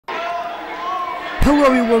Hello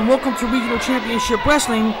everyone, welcome to Regional Championship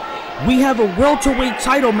Wrestling. We have a welterweight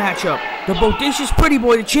title matchup. The Bodacious Pretty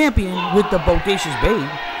Boy, the champion, with the Bodacious Babe,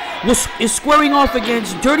 is squaring off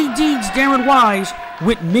against Dirty Deeds Darren Wyse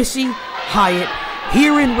with Missy Hyatt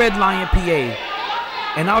here in Red Lion,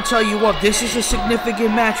 PA. And I'll tell you what, this is a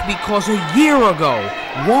significant match because a year ago,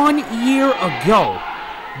 1 year ago,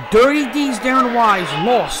 Dirty Deeds Darren Wyse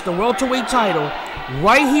lost the welterweight title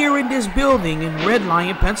right here in this building in Red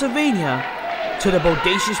Lion, Pennsylvania, to the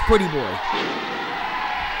Bodacious Pretty Boy.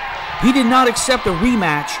 He did not accept a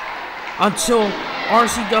rematch until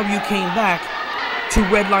RCW came back to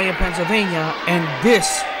Red Lion, Pennsylvania, and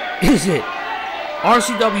this is it.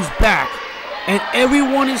 RCW's back, and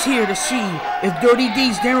everyone is here to see if Dirty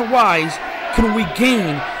Deeds Darren Wyse can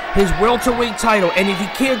regain his welterweight title, and if he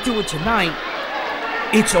can't do it tonight,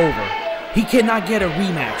 it's over. He cannot get a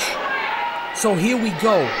rematch. So here we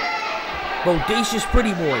go. Bodacious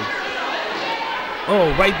Pretty Boy.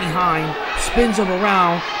 Oh, right behind, spins him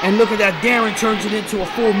around, and look at that, Darren turns it into a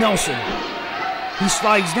full Nelson. He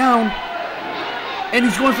slides down, and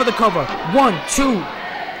he's going for the cover. 1, 2,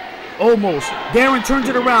 almost. Darren turns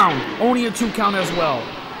it around, only a 2 count as well.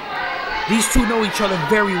 These two know each other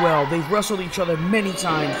very well. They've wrestled each other many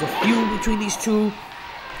times. The feud between these two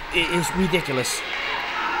is ridiculous.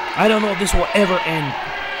 I don't know if this will ever end,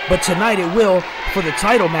 but tonight it will for the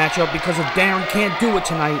title matchup, because if Darren can't do it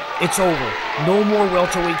tonight, it's over. No more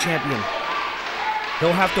welterweight champion.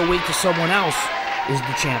 He'll have to wait till someone else is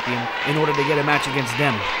the champion in order to get a match against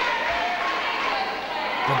them.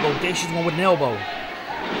 The Bodacious one with an elbow.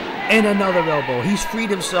 And another elbow. He's freed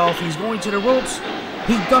himself. He's going to the ropes.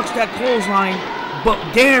 He ducks that clothesline, but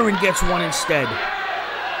Darren gets one instead.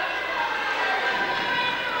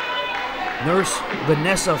 Nurse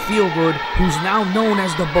Vanessa Feelgood, who's now known as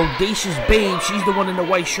the Bodacious Babe. She's the one in the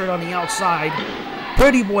white shirt on the outside.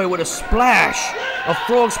 Pretty Boy with a splash, a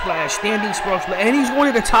frog splash, standing frog splash, and he's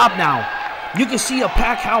going to the top now. You can see a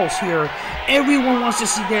packed house here. Everyone wants to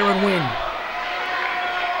see Darren win.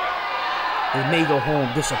 They may go home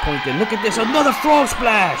disappointed. Look at this, another frog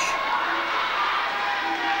splash.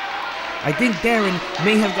 I think Darren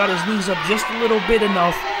may have got his knees up just a little bit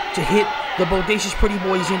enough to hit the Bodacious Pretty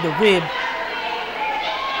Boys in the rib.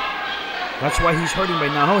 That's why he's hurting right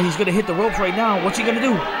now. Oh, he's going to hit the ropes right now. What's he going to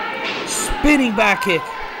do? Spinning back kick.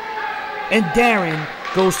 And Darren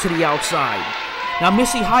goes to the outside. Now,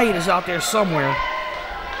 Missy Hyatt is out there somewhere.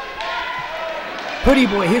 Pretty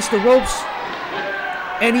Boy hits the ropes.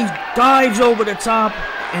 And he dives over the top.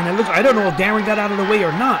 And it looks, I don't know if Darren got out of the way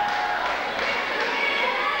or not.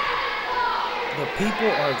 The people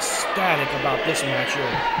are ecstatic about this match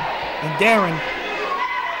here. And Darren,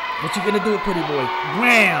 what's he going to do with Pretty Boy?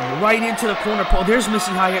 Wham! Right into the corner pole. There's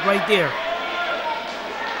Missy Hyatt right there.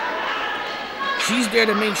 She's there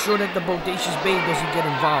to make sure that the Bodacious Babe doesn't get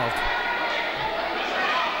involved.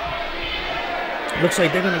 Looks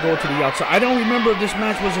like they're going to go to the outside. I don't remember if this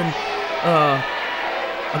match was an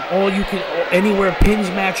all-you-can-anywhere pins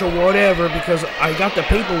match or whatever, because I got the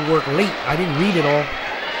paperwork late. I didn't read it all.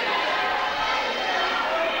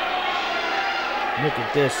 Look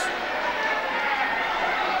at this.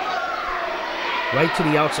 Right to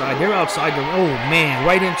the outside. They're outside the... Oh, man.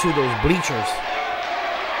 Right into those bleachers.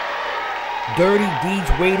 Dirty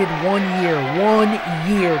Deeds waited 1 year. 1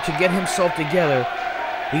 year to get himself together.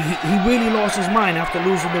 He really lost his mind after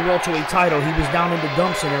losing the welterweight title. He was down in the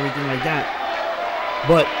dumps and everything like that.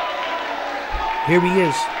 But here he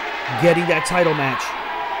is, getting that title match.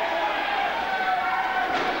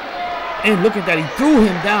 And look at that. He threw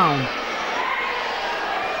him down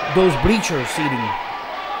those bleachers seating.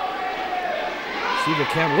 See the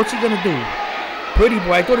camera. What's he going to do? Pretty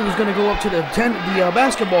Boy. I thought he was going to go up to the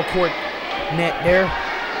basketball court net there.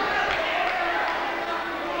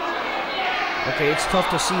 Okay, it's tough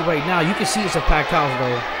to see right now. You can see it's a packed house,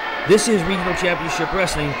 though. This is Regional Championship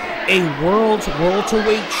Wrestling, a World's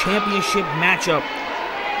Welterweight Championship matchup.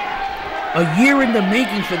 A year in the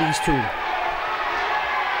making for these two.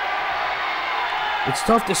 It's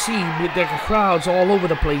tough to see with the crowds all over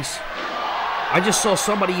the place. I just saw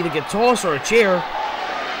somebody either get tossed or a chair.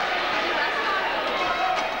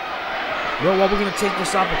 Well, we're going to take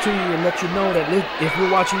this opportunity and let you know that if you're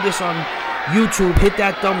watching this on YouTube, hit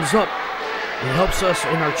that thumbs up. It helps us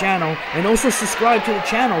in our channel. And also subscribe to the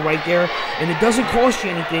channel right there. And it doesn't cost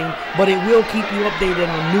you anything, but it will keep you updated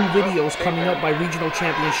on new videos coming up by Regional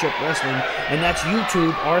Championship Wrestling. And that's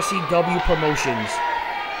YouTube, RCW Promotions.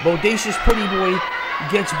 Bodacious Pretty Boy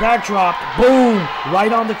gets backdropped. Boom! Right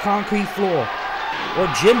on the concrete floor. Or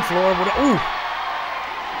gym floor. Ooh!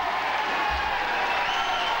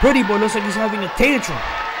 Pretty Boy looks like he's having a tantrum.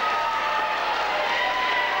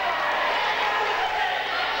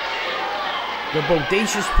 The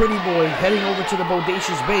Bodacious Pretty Boy heading over to the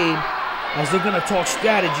Bodacious Babe as they're going to talk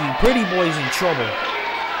strategy. Pretty Boy's in trouble.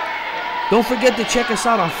 Don't forget to check us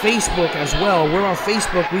out on Facebook as well. We're on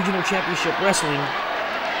Facebook, Regional Championship Wrestling.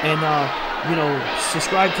 And, you know,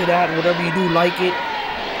 subscribe to that. Whatever you do, like it.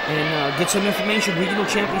 And get some information. Regional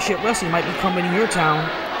Championship Wrestling might be coming to your town.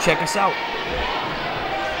 Check us out.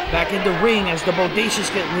 Back in the ring as the Bodacious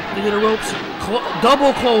get to the ropes.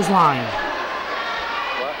 Double clothesline.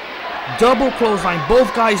 Double clothesline.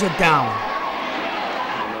 Both guys are down.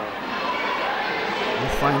 We'll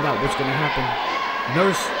find out what's going to happen.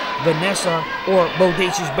 Nurse Vanessa, or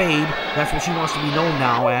Bodacious Babe, that's what she wants to be known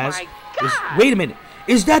now as. Wait a minute.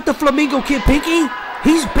 Is that the Flamingo Kid Pinky?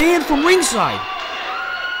 He's banned from ringside.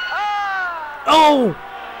 Oh!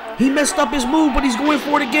 He messed up his move, but he's going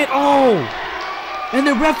for it again. Oh! And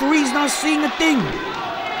the referee's not seeing a thing.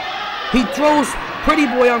 He throws Pretty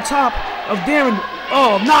Boy on top of Darren.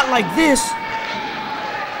 Oh, not like this.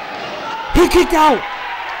 He kicked out.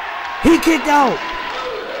 He kicked out.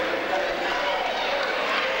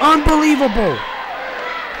 Unbelievable.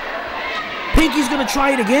 Pinky's gonna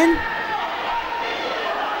try it again.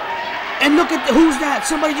 And look at who's that?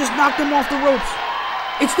 Somebody just knocked him off the ropes.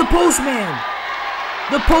 It's the Postman.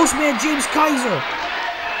 The Postman, James Kaiser.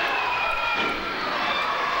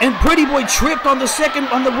 And Pretty Boy tripped on the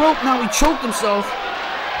rope. Now he choked himself.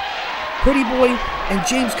 Pretty Boy and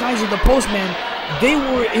James Kaiser, the Postman, they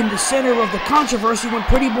were in the center of the controversy when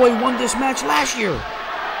Pretty Boy won this match last year.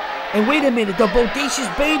 And wait a minute, the Bodacious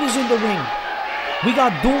Babe is in the ring. We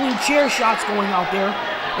got dueling chair shots going out there.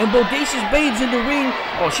 And Bodacious Babe's in the ring.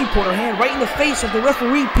 Oh, she put her hand right in the face of the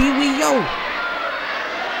referee, Pee Wee Yo.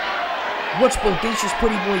 What's Bodacious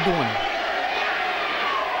Pretty Boy doing?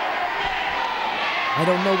 I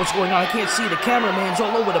don't know what's going on. I can't see. The cameraman's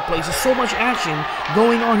all over the place. There's so much action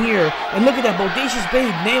going on here. And look at that. Bodacious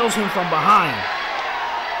Babe nails him from behind.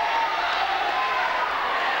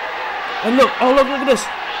 And look. Oh, look at this.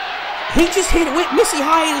 He just hit it with Missy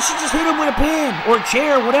Hyatt. She just hit him with a pan. Or a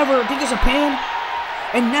chair, whatever. I think it's a pan.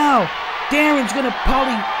 And now, Darren's going to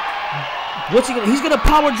probably... What's he going to... He's going to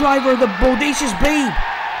power driver the Bodacious Babe.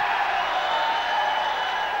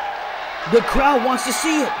 The crowd wants to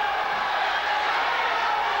see it.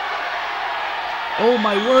 Oh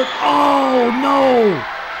my word. Oh no.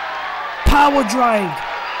 Power drive.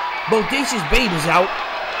 Bodacious Babe is out.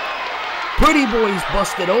 Pretty Boy's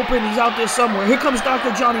busted open. He's out there somewhere. Here comes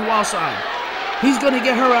Dr. Johnny Wildside. He's going to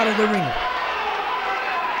get her out of the ring.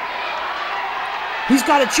 He's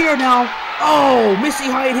got a chair now. Oh, Missy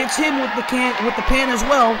Hyatt hits him with the pan as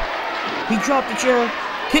well. He dropped the chair.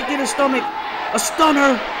 Kick in his stomach. A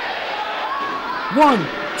stunner. 1,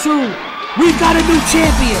 2. We've got a new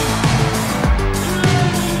champion.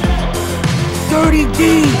 Dirty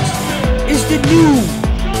Deeds is the new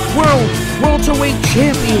welterweight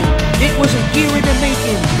champion. It was a year in the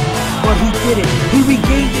making, but he did it. He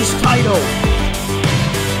regained his title.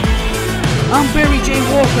 I'm Barry J.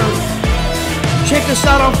 Walker. Check us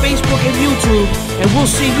out on Facebook and YouTube, and we'll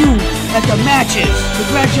see you at the matches.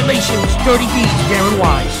 Congratulations, Dirty Deeds, Darren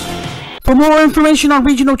Wyse. For more information on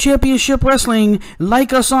Regional Championship Wrestling,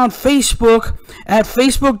 like us on Facebook at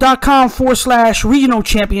facebook.com/Regional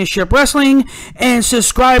Championship Wrestling and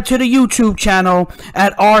subscribe to the YouTube channel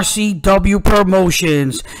at RCW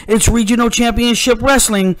Promotions. It's Regional Championship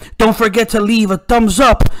Wrestling. Don't forget to leave a thumbs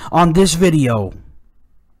up on this video.